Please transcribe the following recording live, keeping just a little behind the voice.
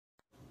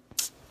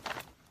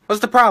What's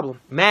the problem?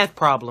 Math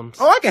problems.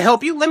 Oh, I can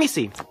help you. Let me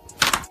see.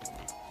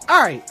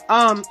 Alright,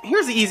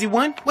 here's the easy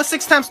one. What's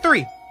 6 times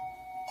 3?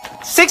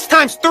 6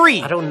 times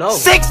 3. I don't know.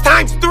 6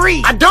 times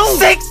 3. I don't.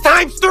 6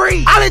 times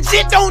 3. I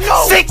legit don't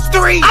know. 6,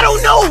 3. I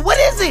don't know. What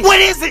is it? What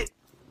is it?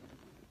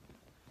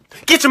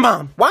 Get your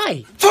mom.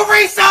 Why?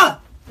 Teresa!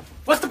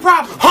 What's the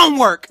problem?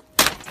 Homework.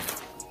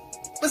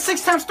 What's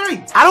 6 times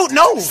 3? I don't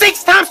know.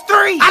 6 times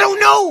 3. I don't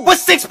know.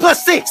 What's 6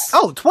 plus 6?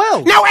 Oh,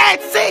 12. Now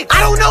add 6. I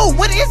don't know.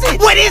 What is it?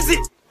 What is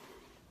it?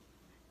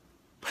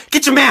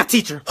 Get your math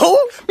teacher.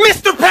 Who?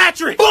 Mr.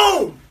 Patrick.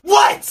 Boom.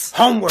 What?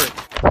 Homework.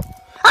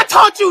 I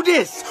taught you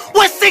this.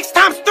 What's 6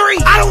 times 3?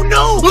 I don't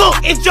know. Look,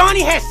 if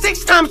Johnny had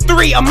 6 times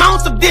 3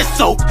 amounts of this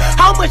soap,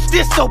 how much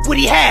this soap would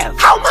he have?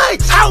 How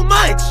much? How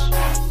much?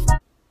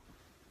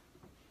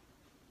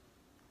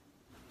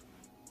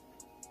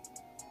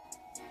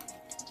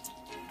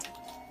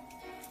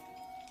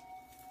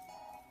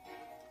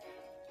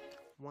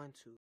 One,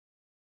 two.